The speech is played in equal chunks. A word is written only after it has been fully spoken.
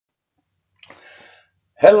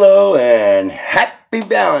Hello and happy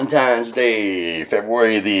Valentine's Day,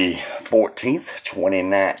 February the 14th,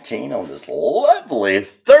 2019, on this lovely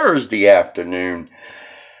Thursday afternoon.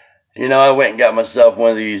 You know, I went and got myself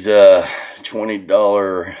one of these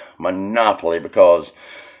 $20 Monopoly because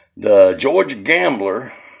the Georgia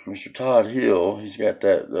Gambler, Mr. Todd Hill, he's got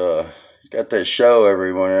that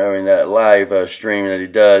show that live stream that he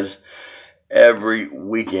does every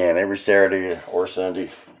weekend, every Saturday or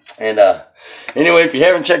Sunday. And anyway, if you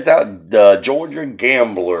haven't checked out the Georgia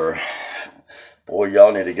Gambler, boy,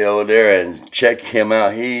 y'all need to go there and check him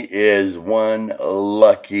out. He is one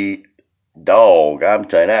lucky dog. I'm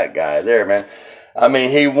telling you, that guy there, man. I mean,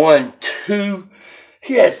 he had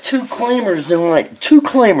two claimers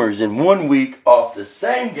in 1 week off the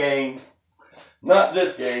same game. Not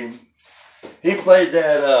this game. He played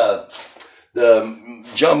that the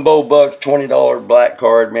Jumbo Bucks $20 black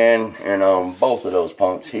card, man, and on both of those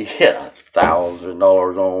punks, he hit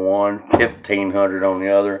 $1,000 on one, $1,500 on the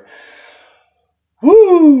other.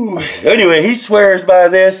 Woo! Anyway, he swears by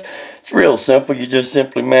this. It's real simple. You just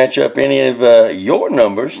simply match up any of your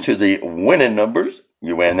numbers to the winning numbers.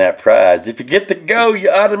 You win that prize. If you get the go, you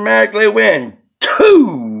automatically win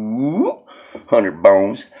 200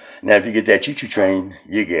 bones. Now, if you get that choo-choo train,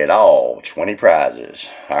 you get all 20 prizes.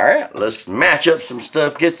 All right, let's match up some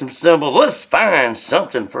stuff, get some symbols. Let's find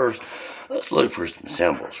something first. Let's look for some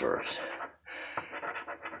symbols first.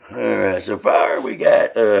 All right, so far we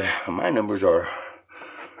got, my numbers are,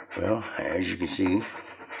 well, as you can see,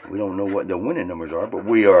 we don't know what the winning numbers are, but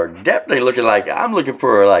we are definitely looking like, I'm looking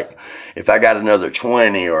for like, if I got another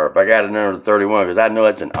 20 or if I got another 31, because I know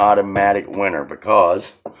it's an automatic winner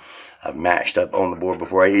because I've matched up on the board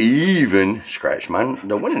before I even scratch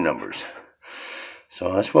the winning numbers.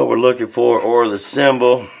 So that's what we're looking for, or the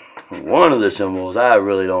symbol. One of the symbols, I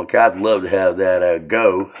really don't care. I'd love to have that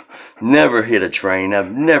go. Never hit a train.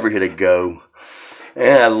 I've never hit a go.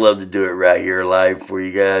 And I'd love to do it right here live for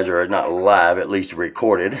you guys, or not live, at least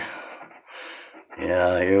recorded.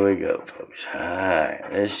 Yeah, here we go, folks. All right,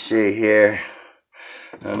 let's see here.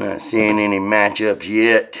 I'm not seeing any matchups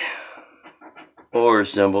yet. Or a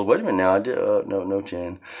symbol. Wait a minute now. I did. No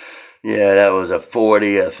 10. Yeah, that was a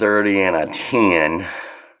 40, a 30, and a 10.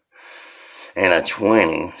 And a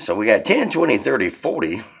 20. So we got 10, 20, 30,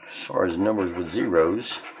 40. As far as numbers with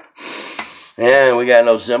zeros. And we got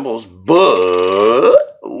no symbols.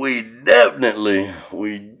 But we definitely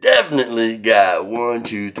got 1,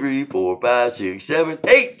 2, 3, 4, 5, 6, 7,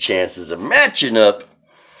 8 chances of matching up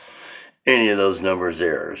any of those numbers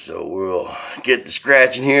there. So we'll get to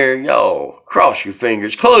scratching here. Y'all cross your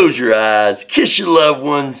fingers, close your eyes, kiss your loved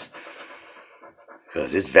ones,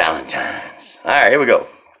 because it's Valentine's. All right, here we go.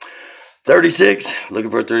 36,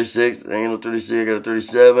 looking for a 36. Ain't no 36, I got a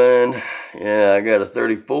 37. Yeah, I got a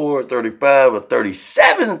 34, 35, a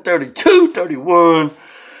 37, a 32, 31.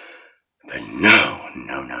 But no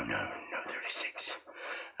 36.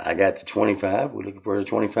 I got the 25. We're looking for a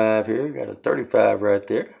 25 here. Got a 35 right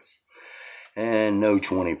there. And no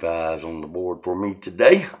 25s on the board for me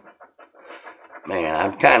today. Man,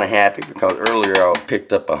 I'm kind of happy because earlier I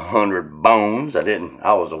picked up 100 bones. I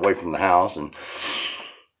was away from the house and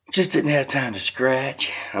just didn't have time to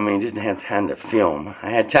scratch. I mean, didn't have time to film. I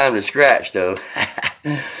had time to scratch though.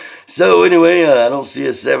 So anyway, I don't see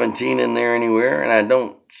a 17 in there anywhere, and I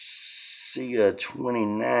don't see a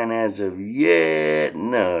 29 as of yet.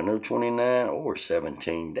 No 29 or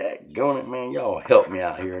 17. Daggone it, man. Y'all help me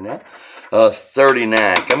out here now.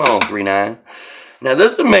 39. Come on, 39. Now,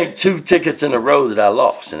 this will make 2 tickets in a row that I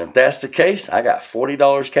lost. And if that's the case, I got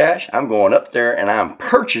 $40 cash. I'm going up there and I'm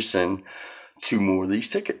purchasing 2 more of these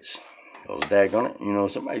tickets. Because daggone it, you know,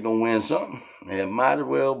 somebody's going to win something. It might as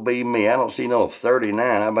well be me. I don't see no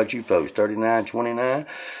 39. How about you folks? 39, 29?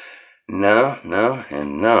 No,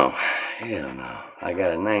 and no. Hell no. I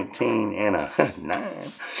got a 19 and a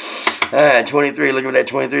 9. All right, 23. Look at that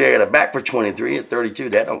 23. I got a back for 23. At 32,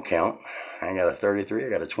 that don't count. I got a 33. I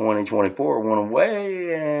got a 20, 24. One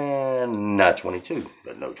away, and not 22,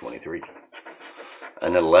 but no 23.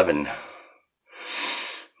 An 11.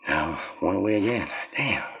 No, one away again.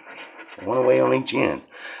 Damn. One away on each end.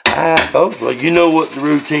 All right, folks. Well, you know what the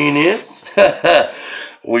routine is.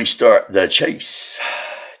 We start the chase.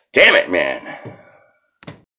 Damn it, man.